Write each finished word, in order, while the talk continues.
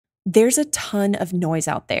There's a ton of noise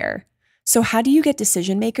out there. So how do you get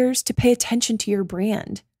decision makers to pay attention to your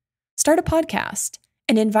brand? Start a podcast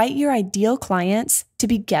and invite your ideal clients to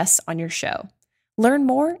be guests on your show. Learn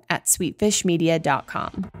more at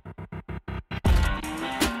sweetfishmedia.com.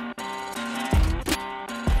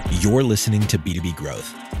 You're listening to B2B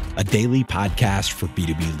Growth, a daily podcast for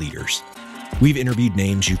B2B leaders. We've interviewed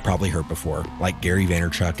names you've probably heard before, like Gary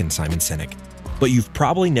Vaynerchuk and Simon Sinek, but you've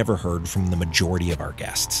probably never heard from the majority of our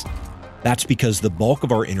guests. That's because the bulk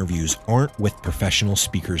of our interviews aren't with professional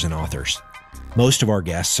speakers and authors. Most of our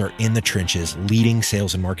guests are in the trenches leading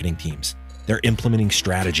sales and marketing teams. They're implementing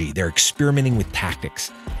strategy. They're experimenting with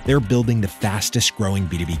tactics. They're building the fastest growing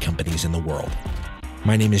B2B companies in the world.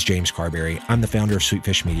 My name is James Carberry. I'm the founder of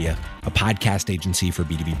Sweetfish Media, a podcast agency for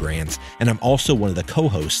B2B brands, and I'm also one of the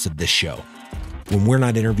co-hosts of this show. When we're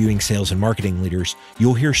not interviewing sales and marketing leaders,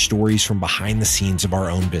 you'll hear stories from behind the scenes of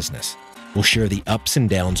our own business. We'll share the ups and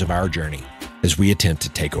downs of our journey as we attempt to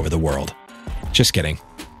take over the world. Just kidding.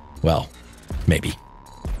 Well, maybe.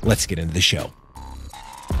 Let's get into the show.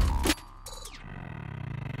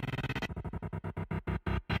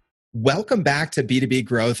 Welcome back to B2B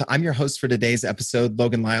Growth. I'm your host for today's episode,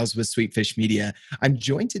 Logan Lyles with Sweetfish Media. I'm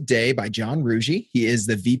joined today by John Rougeux. He is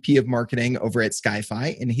the VP of Marketing over at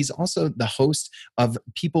Skyfi, and he's also the host of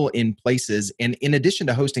People in Places. And in addition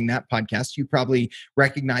to hosting that podcast, you probably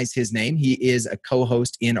recognize his name. He is a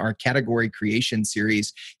co-host in our category creation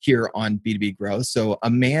series here on B2B Growth. So a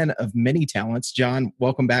man of many talents. John,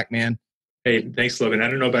 welcome back, man. Hey, thanks, Logan. I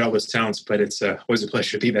don't know about all those talents, but it's always a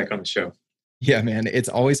pleasure to be back on the show. Yeah, man, it's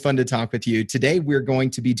always fun to talk with you. Today, we're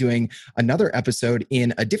going to be doing another episode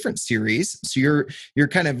in a different series. So you're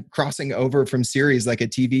kind of crossing over from series like a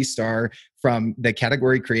TV star from the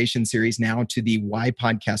category creation series now to the Why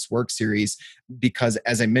Podcast Work series, because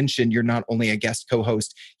as I mentioned, you're not only a guest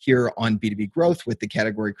co-host here on B2B Growth with the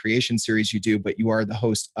category creation series you do, but you are the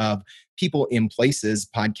host of People in Places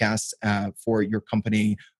podcast for your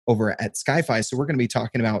company over at Skyfi. So we're going to be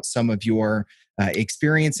talking about some of your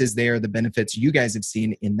experiences there, the benefits you guys have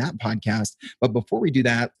seen in that podcast. But before we do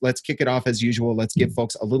that, let's kick it off as usual. Let's give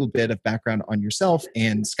folks a little bit of background on yourself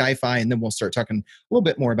and Skyfi, and then we'll start talking a little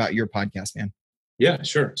bit more about your podcast, man. Yeah,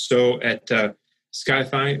 sure. So at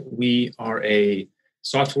Skyfi, we are a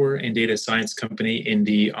software and data science company in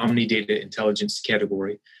the Omni Data Intelligence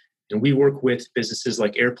category. And we work with businesses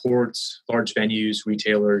like airports, large venues,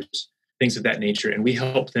 retailers, things of that nature. And we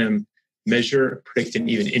help them measure, predict, and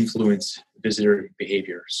even influence visitor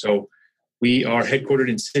behavior. So we are headquartered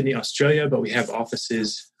in Sydney, Australia, but we have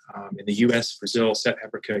offices in the US, Brazil, South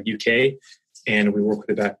Africa, UK, and we work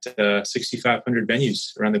with about 6,500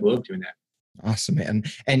 venues around the globe doing that. Awesome, man.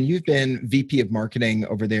 And you've been VP of Marketing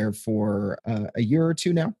over there for a year or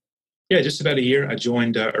two now? Yeah, just about a year. I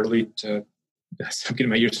joined I'm getting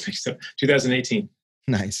my years mixed up, 2018.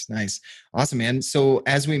 Nice. Awesome, man. So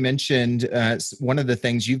as we mentioned, one of the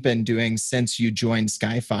things you've been doing since you joined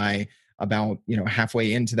Skyfi about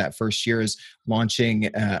halfway into that first year is launching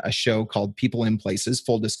a show called People in Places.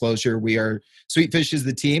 Full disclosure, we are Sweetfish is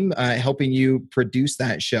the team helping you produce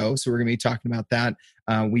that show. So we're going to be talking about that.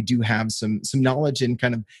 We do have some knowledge in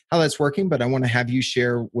kind of how that's working, but I want to have you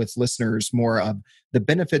share with listeners more of the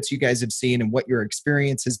benefits you guys have seen and what your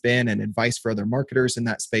experience has been and advice for other marketers in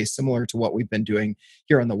that space, similar to what we've been doing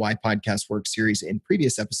here on the Why Podcast Work series in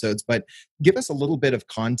previous episodes. But give us a little bit of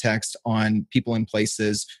context on People in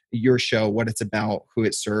Places, your show, what it's about, who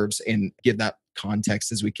it serves, and give that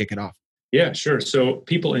context as we kick it off. Yeah, sure. So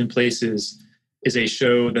People in Places is a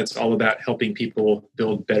show that's all about helping people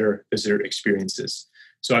build better visitor experiences.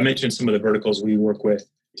 So I mentioned some of the verticals we work with: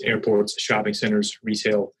 airports, shopping centers,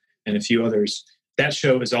 retail, and a few others. That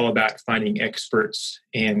show is all about finding experts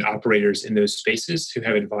and operators in those spaces who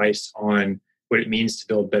have advice on what it means to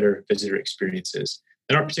build better visitor experiences.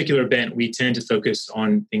 In our particular event, we tend to focus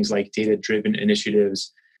on things like data-driven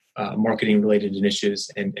initiatives, marketing-related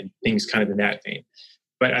initiatives, and things kind of in that vein.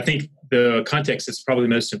 But I think the context that's probably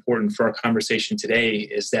most important for our conversation today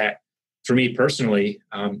is that for me personally,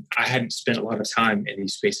 I hadn't spent a lot of time in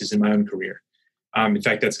these spaces in my own career. In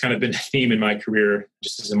fact, that's kind of been a theme in my career.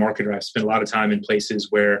 Just as a marketer, I've spent a lot of time in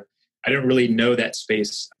places where I didn't really know that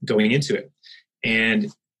space going into it.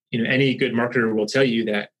 And any good marketer will tell you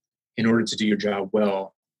that in order to do your job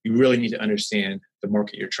well, you really need to understand the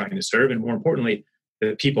market you're trying to serve, and more importantly,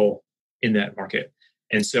 the people in that market.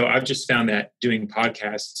 And so I've just found that doing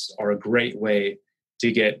podcasts are a great way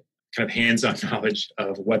to get kind of hands-on knowledge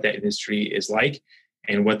of what that industry is like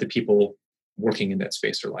and what the people working in that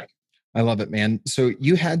space are like. I love it, man. So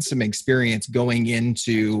you had some experience going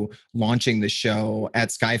into launching the show at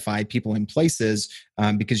Skyfi, People in Places,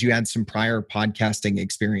 because you had some prior podcasting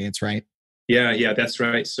experience, right? Yeah, that's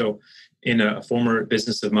right. So in a former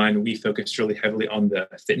business of mine, we focused really heavily on the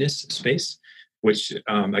fitness space, which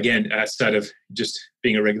again, outside of just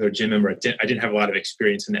being a regular gym member, I didn't have a lot of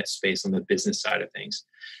experience in that space on the business side of things.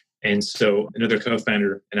 And so another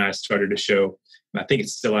co-founder and I started a show. I think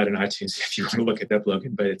it's still out on iTunes if you want to look it up,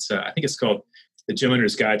 Logan, but I think it's called The Gym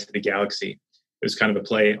Owner's Guide to the Galaxy. It was kind of a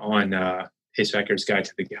play on Hitchhiker's Guide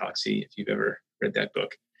to the Galaxy, if you've ever read that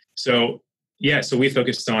book. So we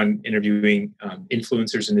focused on interviewing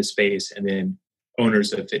influencers in this space and then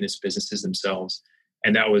owners of fitness businesses themselves.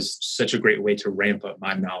 And that was such a great way to ramp up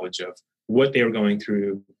my knowledge of what they were going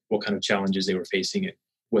through, what kind of challenges they were facing, and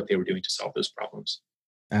what they were doing to solve those problems.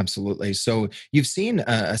 Absolutely. So you've seen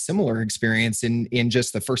a similar experience in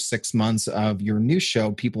just the first 6 months of your new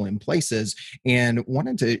show, People in Places, and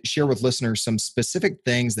wanted to share with listeners some specific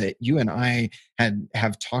things that you and I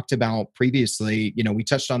have talked about previously. We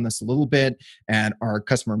touched on this a little bit at our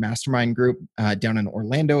customer mastermind group down in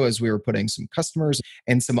Orlando as we were putting some customers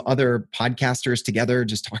and some other podcasters together,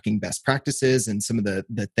 just talking best practices and some of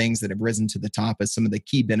the things that have risen to the top as some of the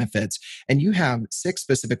key benefits. And you have 6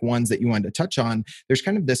 specific ones that you wanted to touch on. There's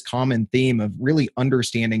kind of this common theme of really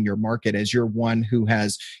understanding your market, as you're one who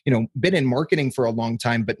has, been in marketing for a long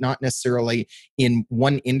time, but not necessarily in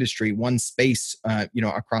one industry, one space,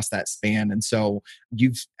 across that span. And so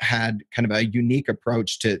you've had kind of a unique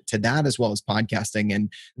approach to that as well as podcasting.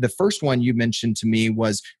 And the first one you mentioned to me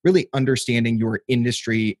was really understanding your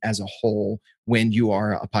industry as a whole when you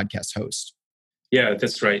are a podcast host. Yeah,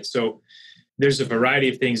 that's right. So there's a variety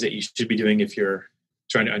of things that you should be doing if you're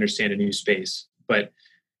trying to understand a new space. But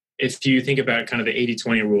if you think about kind of the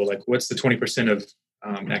 80-20 rule, like what's the 20% of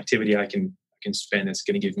activity I can spend that's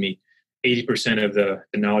going to give me 80% of the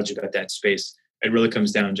knowledge about that space, it really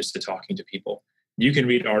comes down just to talking to people. You can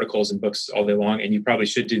read articles and books all day long, and you probably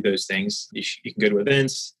should do those things. You can go to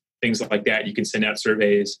events, things like that. You can send out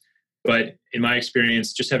surveys. But in my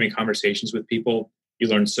experience, just having conversations with people, you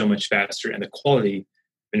learn so much faster, and the quality of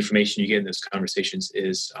information you get in those conversations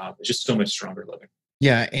is just so much stronger living.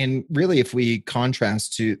 Yeah. And really, if we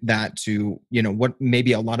contrast to what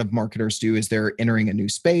maybe a lot of marketers do is they're entering a new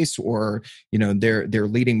space, or, they're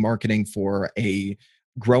leading marketing for a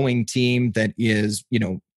growing team that is,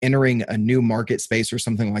 entering a new market space or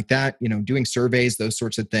something like that, doing surveys, those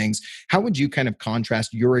sorts of things. How would you kind of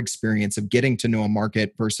contrast your experience of getting to know a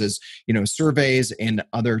market versus, surveys and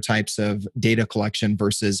other types of data collection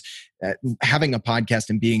versus having a podcast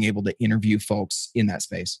and being able to interview folks in that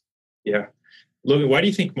space? Yeah. Logan, why do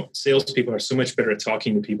you think salespeople are so much better at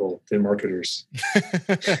talking to people than marketers?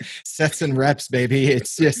 Sets and reps, baby.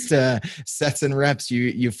 It's just sets and reps.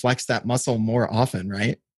 You flex that muscle more often,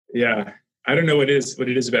 right? Yeah. I don't know what it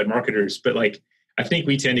is about marketers, but I think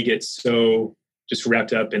we tend to get so just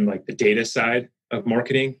wrapped up in the data side of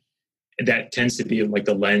marketing. That tends to be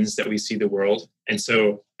the lens that we see the world. And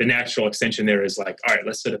so the natural extension there is all right,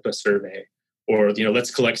 let's set up a survey, or, let's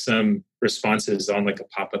collect some responses on a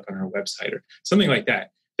pop-up on our website or something like that.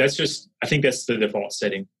 I think that's the default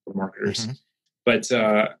setting for marketers. Mm-hmm. But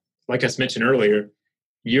like I mentioned earlier,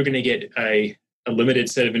 you're going to get a limited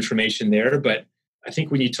set of information there. But I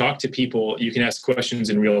think when you talk to people, you can ask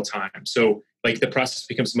questions in real time. So the process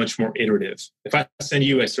becomes much more iterative. If I send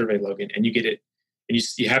you a survey, Logan, and you get it, and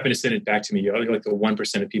you happen to send it back to me, you're the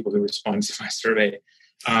 1% of people who respond to my survey.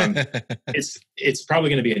 It's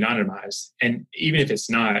probably going to be anonymized. And even if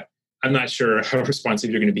it's not, I'm not sure how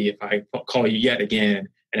responsive you're going to be if I call you yet again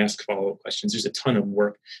and ask follow-up questions. There's a ton of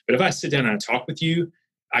work. But if I sit down and I talk with you,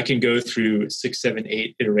 I can go through 6, 7,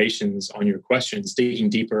 8 iterations on your questions,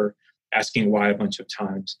 digging deeper, asking why a bunch of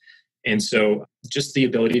times. And so just the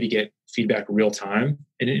ability to get feedback real time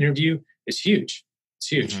in an interview is huge. It's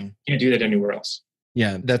huge. Mm-hmm. You can't do that anywhere else.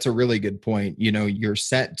 Yeah, that's a really good point. You're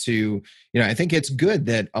set to, I think it's good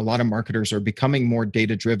that a lot of marketers are becoming more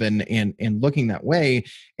data-driven and looking that way.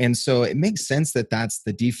 And so it makes sense that that's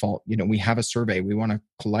the default. We have a survey, we want to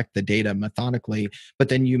collect the data methodically, but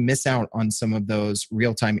then you miss out on some of those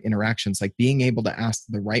real-time interactions, like being able to ask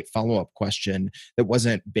the right follow-up question that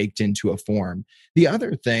wasn't baked into a form. The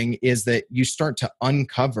other thing is that you start to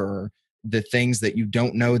uncover the things that you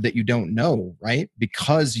don't know, right?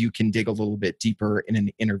 Because you can dig a little bit deeper in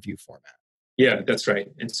an interview format. Yeah, that's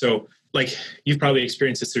right. And so you've probably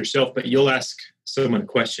experienced this yourself, but you'll ask someone a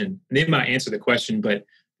question and they might answer the question, but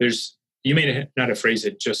you may not have phrased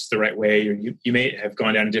it just the right way, or you may have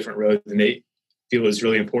gone down a different road than they feel is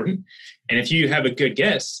really important. And if you have a good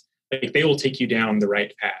guess, they will take you down the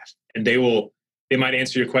right path, and they will they might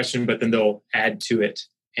answer your question, but then they'll add to it.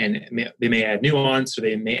 And they may add nuance, or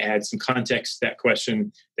they may add some context to that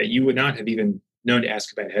question that you would not have even known to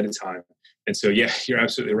ask about ahead of time. And so, yeah, you're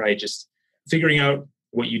absolutely right. Just figuring out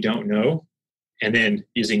what you don't know and then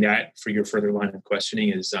using that for your further line of questioning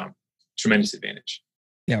is tremendous advantage.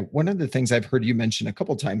 Yeah, one of the things I've heard you mention a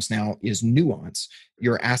couple times now is nuance.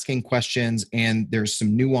 You're asking questions and there's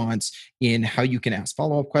some nuance in how you can ask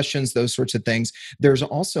follow-up questions, those sorts of things. There's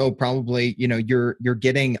also probably, you're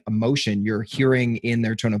getting emotion, you're hearing in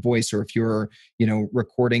their tone of voice, or if you're,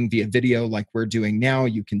 recording via video like we're doing now,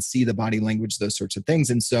 you can see the body language, those sorts of things.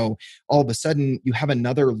 And so all of a sudden you have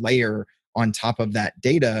another layer on top of that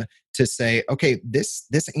data to say, okay, this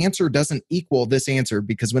answer doesn't equal this answer,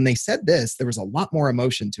 because when they said this, there was a lot more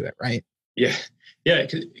emotion to it, right? Yeah.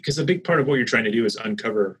 Because a big part of what you're trying to do is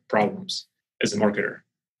uncover problems as a marketer.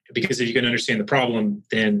 Because if you can understand the problem,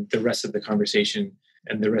 then the rest of the conversation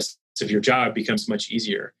and the rest of your job becomes much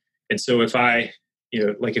easier. And so if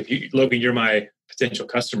Logan, you're my potential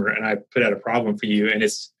customer, and I put out a problem for you, and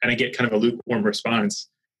I get kind of a lukewarm response,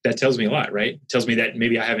 that tells me a lot, right? It tells me that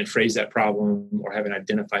maybe I haven't phrased that problem or haven't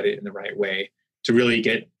identified it in the right way to really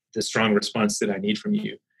get the strong response that I need from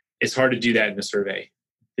you. It's hard to do that in a survey.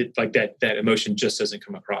 That emotion just doesn't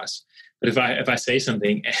come across. But if I say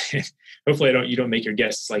something, hopefully you don't make your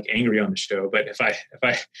guests like angry on the show. But if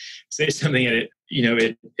I say something and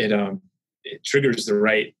it triggers the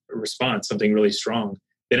right response, something really strong,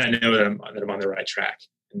 then I know that I'm on the right track.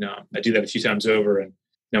 And I do that a few times over, and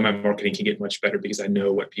now my marketing can get much better because I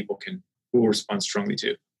know what people will respond strongly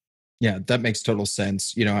to. Yeah, that makes total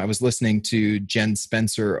sense. I was listening to Jen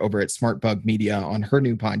Spencer over at SmartBug Media on her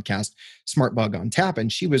new podcast, SmartBug on Tap,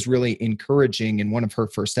 and she was really encouraging in one of her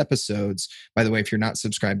first episodes. By the way, if you're not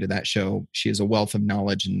subscribed to that show, she is a wealth of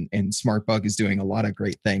knowledge, and SmartBug is doing a lot of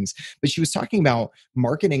great things. But she was talking about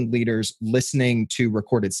marketing leaders listening to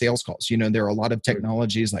recorded sales calls. There are a lot of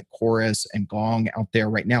technologies like Chorus and Gong out there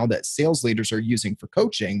right now that sales leaders are using for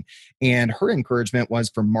coaching. And her encouragement was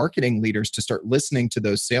for marketing leaders to start listening to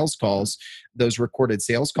those sales calls, those recorded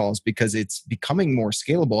sales calls, because it's becoming more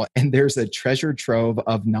scalable and there's a treasure trove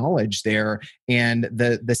of knowledge there. And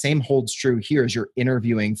the same holds true here as you're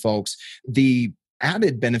interviewing folks. The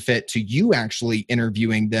added benefit to you actually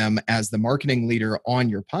interviewing them as the marketing leader on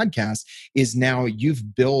your podcast is now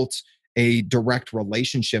you've built a direct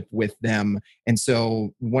relationship with them. And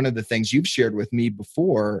so one of the things you've shared with me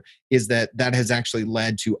before is that has actually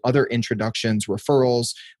led to other introductions,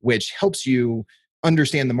 referrals, which helps you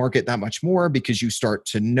understand the market that much more, because you start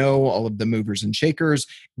to know all of the movers and shakers,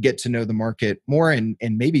 get to know the market more, and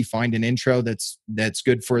maybe find an intro that's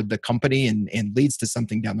good for the company and leads to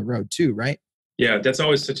something down the road too, right? Yeah, that's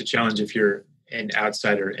always such a challenge if you're an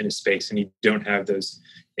outsider in a space and you don't have those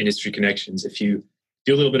industry connections. If you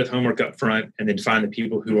do a little bit of homework up front and then find the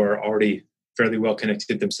people who are already fairly well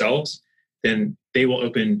connected themselves, then they will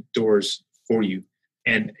open doors for you.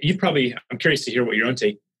 And I'm curious to hear what your own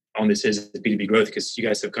take on this is B2B growth, because you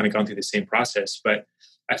guys have kind of gone through the same process. But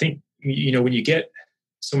I think, when you get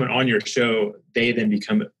someone on your show, they then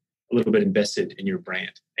become a little bit invested in your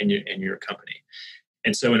brand and your company.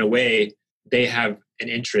 And so in a way, they have an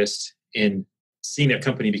interest in seeing that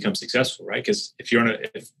company become successful, right? Because if you're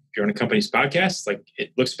on a company's podcast, like,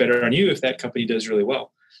 it looks better on you if that company does really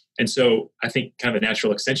well. And so I think kind of a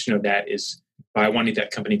natural extension of that is, by wanting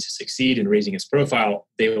that company to succeed and raising its profile,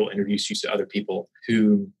 they will introduce you to other people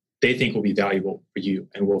who they think will be valuable for you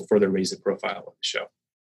and will further raise the profile of the show.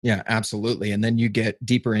 Yeah, absolutely. And then you get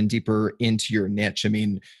deeper and deeper into your niche. I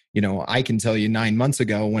mean, I can tell you 9 months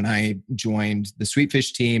ago when I joined the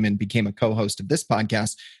Sweetfish team and became a co-host of this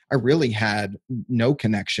podcast, I really had no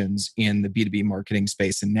connections in the B2B marketing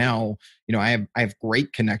space. And now, I have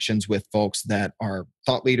great connections with folks that are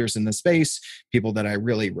thought leaders in the space, people that I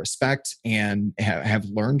really respect and have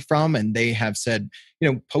learned from. And they have said,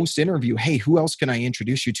 post interview, hey, who else can I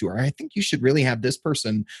introduce you to? Or I think you should really have this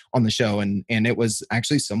person on the show. And it was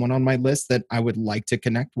actually someone on my list that I would like to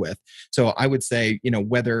connect with. So I would say,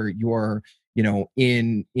 whether you're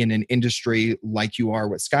in an industry like you are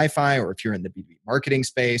with Skyfi, or if you're in the B2B marketing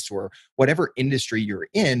space, or whatever industry you're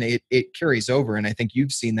in, it carries over. And I think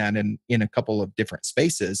you've seen that in a couple of different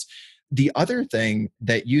spaces. The other thing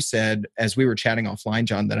that you said as we were chatting offline,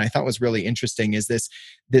 John, that I thought was really interesting is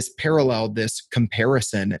this parallel, this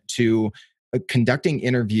comparison to conducting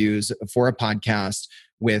interviews for a podcast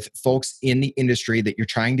with folks in the industry that you're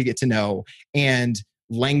trying to get to know, and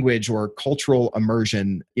language or cultural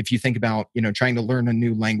immersion. If you think about, trying to learn a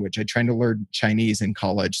new language, I tried to learn Chinese in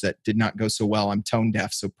college. That did not go so well. I'm tone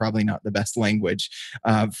deaf, so probably not the best language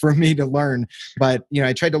for me to learn. But,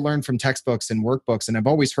 I tried to learn from textbooks and workbooks. And I've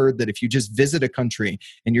always heard that if you just visit a country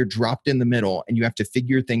and you're dropped in the middle and you have to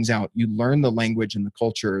figure things out, you learn the language and the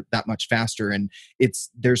culture that much faster. And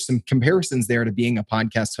there's some comparisons there to being a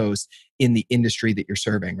podcast host in the industry that you're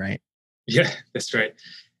serving, right? Yeah, that's right.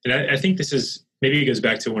 And I think maybe it goes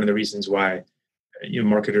back to one of the reasons why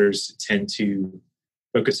marketers tend to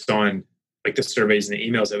focus on like the surveys and the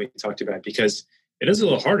emails that we talked about, because it is a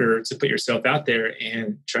little harder to put yourself out there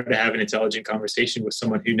and try to have an intelligent conversation with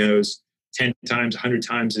someone who knows 10 times, 100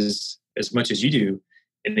 times as much as you do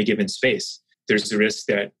in a given space. There's the risk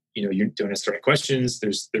that you don't ask the right questions.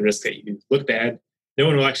 There's the risk that you look bad. No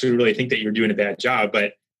one will actually really think that you're doing a bad job,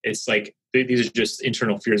 but it's like these are just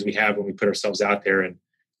internal fears we have when we put ourselves out there, and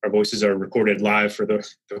our voices are recorded live for the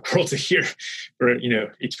world to hear for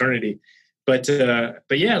eternity. But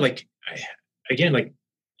yeah, like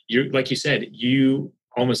you said, you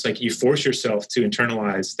almost like you force yourself to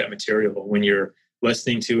internalize that material when you're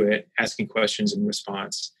listening to it, asking questions in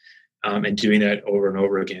response, and doing that over and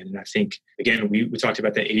over again. And I think, again, we talked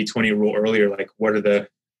about that 80-20 rule earlier, like what are the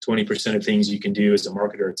 20% of things you can do as a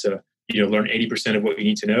marketer to learn 80% of what you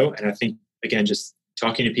need to know. And I think, again, just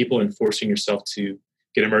talking to people and forcing yourself to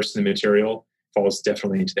get immersed in the material falls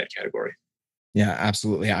definitely into that category. Yeah,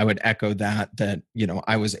 absolutely. I would echo that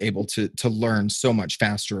I was able to learn so much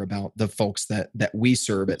faster about the folks that we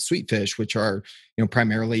serve at Sweetfish, which are,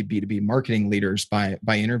 primarily B2B marketing leaders by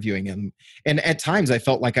interviewing them. And at times I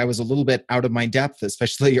felt like I was a little bit out of my depth,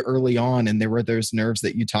 especially early on. And there were those nerves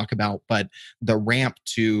that you talk about, but the ramp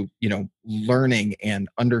to, learning and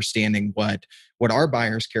understanding what our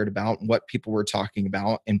buyers cared about and what people were talking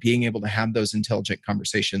about and being able to have those intelligent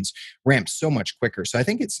conversations ramped so much quicker. So I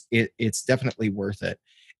think it's definitely worth it.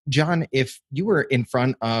 John, if you were in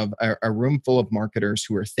front of a room full of marketers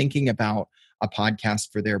who are thinking about a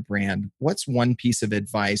podcast for their brand, what's one piece of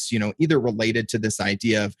advice, either related to this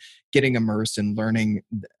idea of getting immersed and learning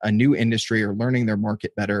a new industry or learning their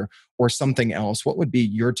market better or something else? What would be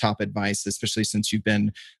your top advice, especially since you've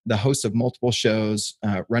been the host of multiple shows,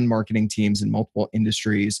 run marketing teams in multiple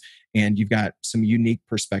industries, and you've got some unique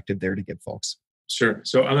perspective there to give folks? Sure.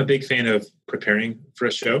 So I'm a big fan of preparing for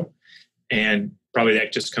a show. And probably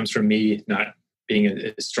that just comes from me not being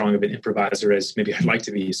as strong of an improviser as maybe I'd like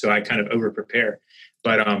to be. So I kind of over-prepare.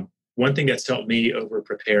 But one thing that's helped me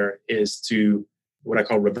over-prepare is to what I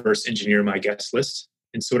call reverse engineer my guest list.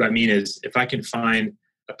 And so what I mean is if I can find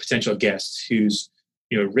a potential guest who's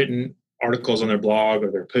written articles on their blog,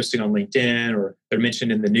 or they're posting on LinkedIn, or they're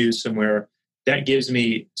mentioned in the news somewhere, that gives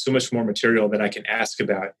me so much more material that I can ask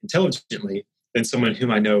about intelligently than someone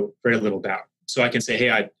whom I know very little about. So I can say, hey,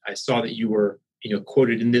 I saw that you were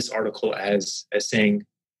quoted in this article as saying,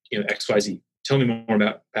 XYZ. Tell me more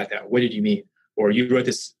about that. What did you mean? Or you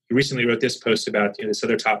recently wrote this post about this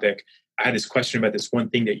other topic. I had this question about this one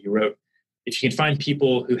thing that you wrote. If you can find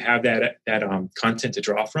people who have that content to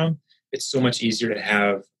draw from, it's so much easier to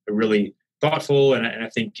have a really thoughtful and I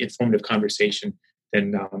think informative conversation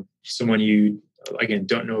than someone you, again,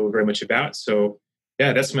 don't know very much about. So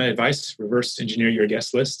yeah, that's my advice. Reverse engineer your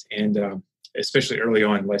guest list. And especially early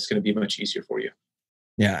on, life's going to be much easier for you.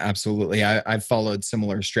 Yeah, absolutely. I've followed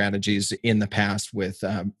similar strategies in the past with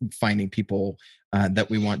finding people that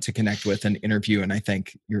we want to connect with and interview. And I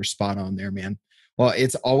think you're spot on there, man. Well,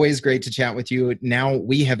 it's always great to chat with you. Now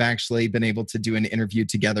we have actually been able to do an interview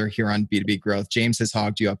together here on B2B Growth. James has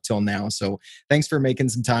hogged you up till now. So thanks for making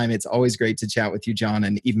some time. It's always great to chat with you, John,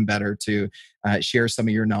 and even better to share some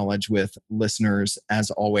of your knowledge with listeners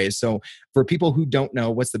as always. So for people who don't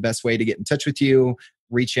know, what's the best way to get in touch with you,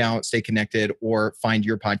 reach out, stay connected, or find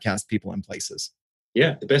your podcast people and places?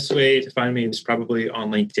 Yeah, the best way to find me is probably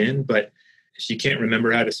on LinkedIn, but if you can't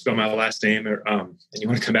remember how to spell my last name or and you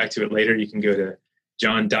want to come back to it later, you can go to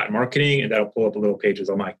john.marketing and that'll pull up a little page with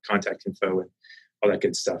all my contact info and all that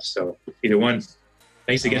good stuff. So either one.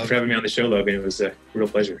 Thanks again for having me on the show, Logan. It was a real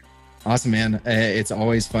pleasure. Awesome, man. It's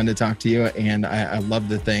always fun to talk to you. And I love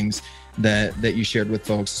the things that you shared with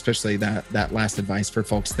folks, especially that last advice for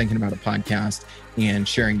folks thinking about a podcast and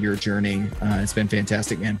sharing your journey. It's been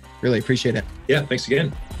fantastic, man. Really appreciate it. Yeah, thanks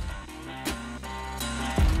again.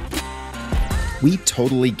 We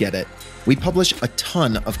totally get it. We publish a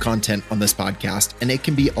ton of content on this podcast, and it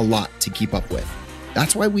can be a lot to keep up with.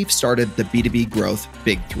 That's why we've started the B2B Growth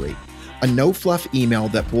Big Three, a no-fluff email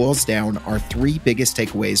that boils down our 3 biggest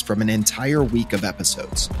takeaways from an entire week of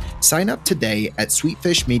episodes. Sign up today at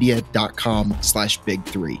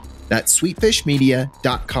sweetfishmedia.com/big3. That's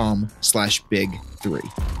sweetfishmedia.com/big3.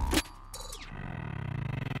 Three.